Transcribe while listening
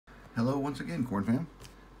Hello once again, Corn Fam.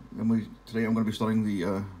 Today I'm going to be starting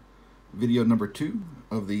the video number 2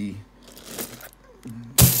 of the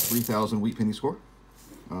 3000 wheat penny score.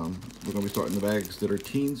 We're going to be starting the bags that are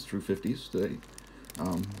teens through 50s today.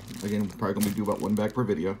 Again, we're probably going to do about one bag per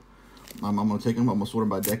video. I'm going to take them, I'm going to sort them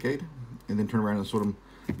by decade, and then turn around and sort them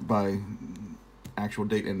by actual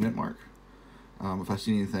date and mint mark. If I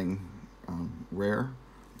see anything rare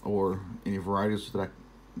or any varieties that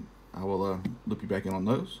I will loop you back in on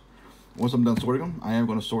those. Once I'm done sorting them, I am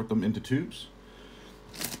going to sort them into tubes.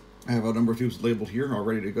 I have a number of tubes labeled here, all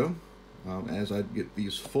ready to go. As I get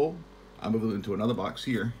these full, I move them into another box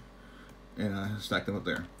here and I stack them up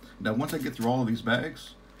there. Now, once I get through all of these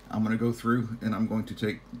bags, I'm going to go through and I'm going to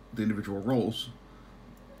take the individual rolls,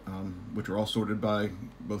 which are all sorted by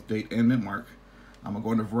both date and mint mark. I'm going to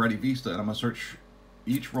go into Variety Vista and I'm going to search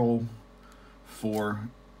each roll for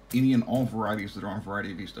any and all varieties that are on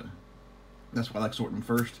Variety Vista. That's why I like sorting them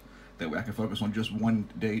first. That way I can focus on just one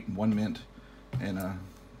date, one mint, and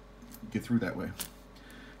get through that way.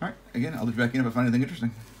 All right, again, I'll leave you back in if I find anything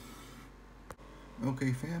interesting.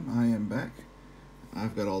 Okay, fam, I am back.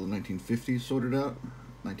 I've got all the 1950s sorted out,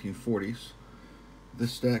 1940s.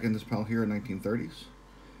 This stack and this pile here are 1930s.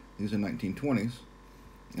 These are 1920s.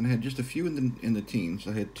 And I had just a few in the teens.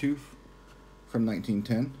 I had 2 from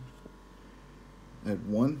 1910. I had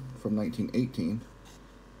 1 from 1918.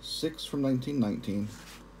 6 from 1919.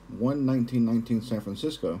 1 1919 San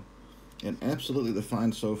Francisco, and absolutely the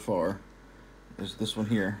find so far is this one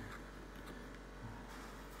here.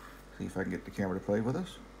 See if I can get the camera to play with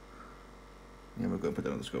us. Yeah, we'll go put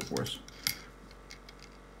that on the scope for us.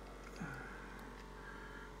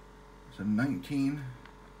 It's a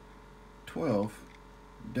 1912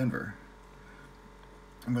 Denver.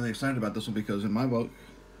 I'm really excited about this one because in my book,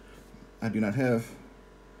 I do not have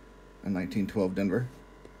a 1912 Denver.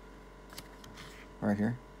 Right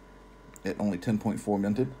here. At only 10.4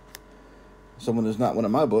 minted. Someone is not one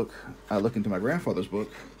in my book. I look into my grandfather's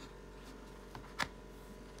book,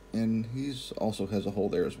 and he's also has a hole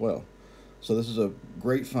there as well. So this is a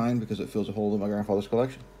great find because it fills a hole in my grandfather's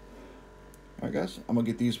collection. All right, guys, I'm gonna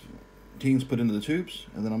get these teens put into the tubes,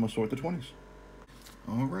 and then I'm gonna sort the 20s.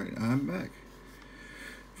 All right, I'm back.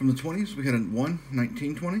 From the 20s, we had 1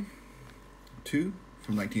 1920, 2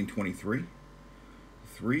 from 1923,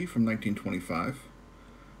 3 from 1925.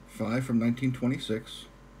 5 from 1926,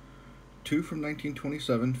 2 from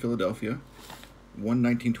 1927 Philadelphia, 1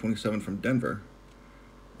 1927 from Denver,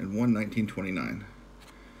 and 1 1929.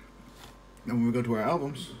 Now when we go to our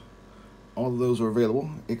albums, all of those are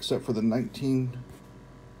available except for the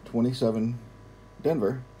 1927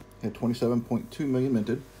 Denver. Had 27.2 million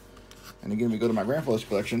minted. And again, we go to my grandfather's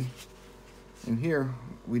collection, and here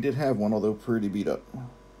we did have one, although pretty beat up.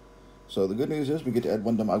 So the good news is we get to add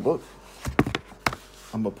one to my book.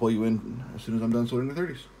 I'm going to pull you in as soon as I'm done sorting the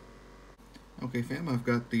 30s. Okay, fam, I've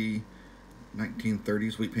got the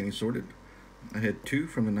 1930s wheat penny sorted. I had 2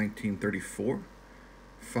 from the 1934,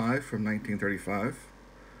 5 from 1935,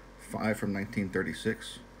 5 from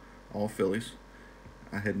 1936, all Phillies.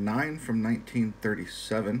 I had 9 from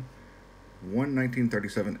 1937, 1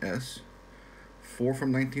 1937S, 4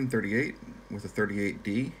 from 1938 with a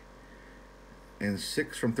 38D, and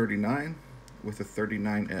 6 from 39 with a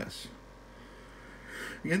 39S.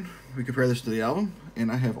 Again, we compare this to the album,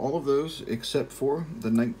 and I have all of those except for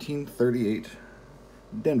the 1938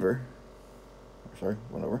 Denver. Sorry,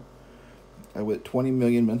 went over. I went 20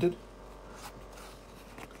 million minted.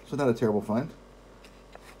 So not a terrible find.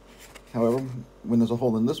 However, when there's a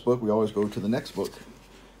hole in this book, we always go to the next book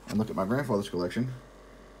and look at my grandfather's collection.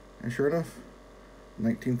 And sure enough,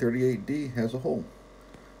 1938D has a hole.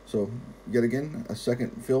 So, yet again, a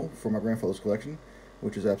second fill for my grandfather's collection,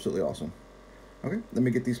 which is absolutely awesome. Okay, let me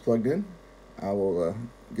get these plugged in. I will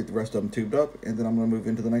get the rest of them tubed up, and then I'm going to move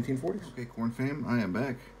into the 1940s. Okay, Corn Fam, I am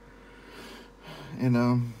back. And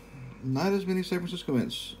not as many San Francisco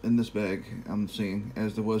mints in this bag I'm seeing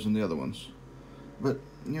as there was in the other ones. But,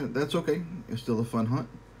 you know, that's okay. It's still a fun hunt.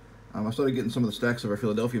 I started getting some of the stacks of our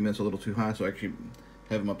Philadelphia mints a little too high, so I actually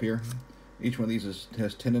have them up here. Each one of these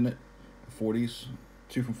has 10 in it, 40s,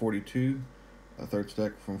 2 from 42, a third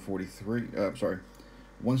stack from 43,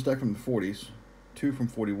 one stack from the 40s, 2 from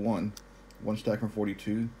 41, 1 stack from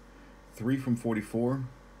 42, 3 from 44,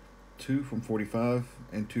 2 from 45,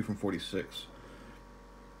 and 2 from 46.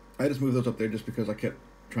 I just moved those up there just because I kept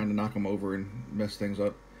trying to knock them over and mess things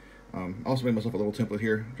up. I also made myself a little template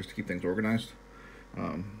here just to keep things organized.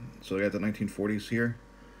 So I got the 1940s here,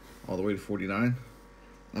 all the way to 49.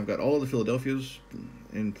 I've got all of the Philadelphias,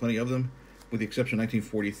 and plenty of them, with the exception of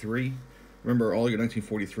 1943. Remember, all your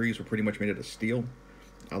 1943s were pretty much made out of steel.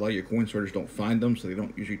 a lot of your coin sorters don't find them, so they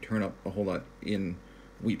don't usually turn up a whole lot in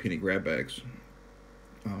Wheat Penny grab bags.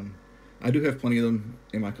 I do have plenty of them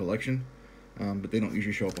in my collection, but they don't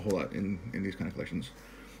usually show up a whole lot in these kind of collections.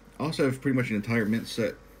 I also have pretty much an entire mint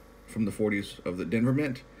set from the 40s of the Denver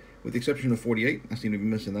Mint, with the exception of 48. I seem to be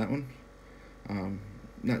missing that one.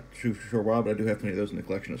 Not too sure why, but I do have plenty of those in the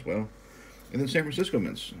collection as well. And then San Francisco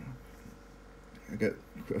mints. I got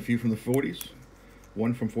a few from the 40s,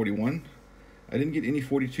 one from 41. I didn't get any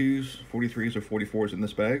 42s, 43s, or 44s in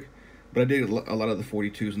this bag, but I did a lot of the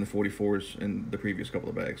 42s and the 44s in the previous couple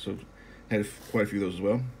of bags, so had quite a few of those as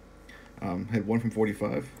well. Had one from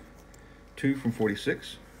 45, two from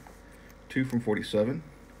 46, two from 47,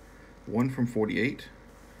 one from 48,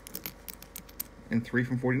 and three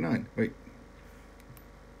from 49. Wait,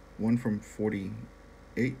 one from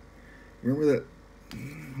 48. Remember that?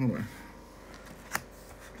 Hold on.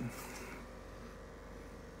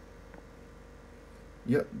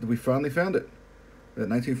 Yep, we finally found it. That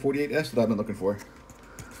 1948S that I've been looking for.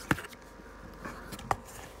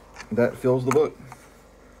 That fills the book.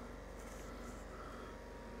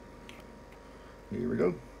 Here we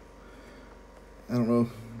go. I don't know,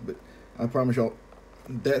 but I promise y'all,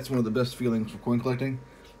 that's one of the best feelings for coin collecting,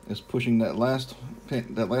 is pushing that last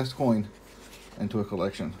coin into a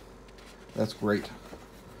collection. That's great.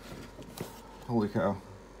 Holy cow.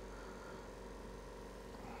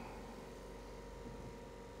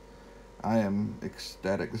 I am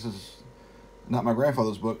ecstatic. This is not my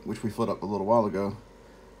grandfather's book, which we filled up a little while ago.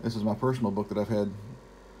 This is my personal book that I've had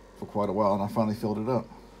for quite a while, and I finally filled it up.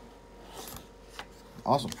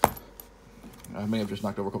 Awesome. I may have just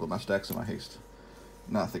knocked over a couple of my stacks in my haste.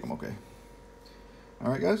 No, I think I'm okay.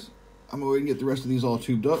 Alright guys, I'm going to go ahead and get the rest of these all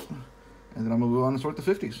tubed up, and then I'm going to go on and sort the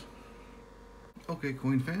 50s. Okay,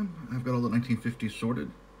 coin fam, I've got all the 1950s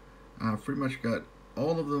sorted. I've pretty much got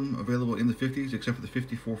all of them available in the 50s, except for the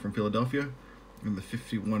 54 from Philadelphia and the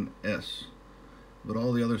 51S. But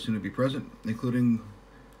all the others seem to be present, including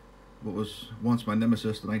what was once my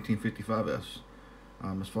nemesis, the 1955S.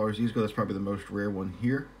 As far as these go, that's probably the most rare one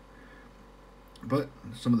here. But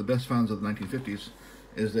some of the best finds of the 1950s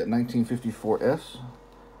is that 1954S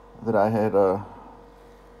that I had, come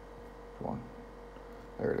on,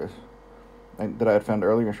 there it is, that I had found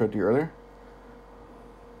earlier and showed to you earlier.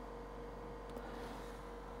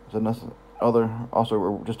 There's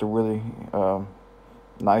also just a really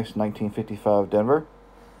nice 1955 Denver,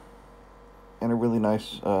 and a really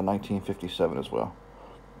nice 1957 as well.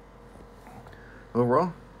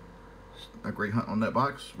 Overall, a great hunt on that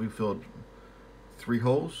box. We filled 3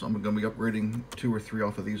 holes. I'm going to be upgrading 2 or 3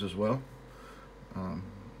 off of these as well.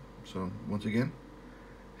 So once again,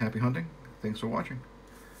 happy hunting. Thanks for watching,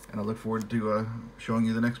 and I look forward to showing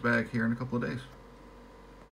you the next bag here in a couple of days.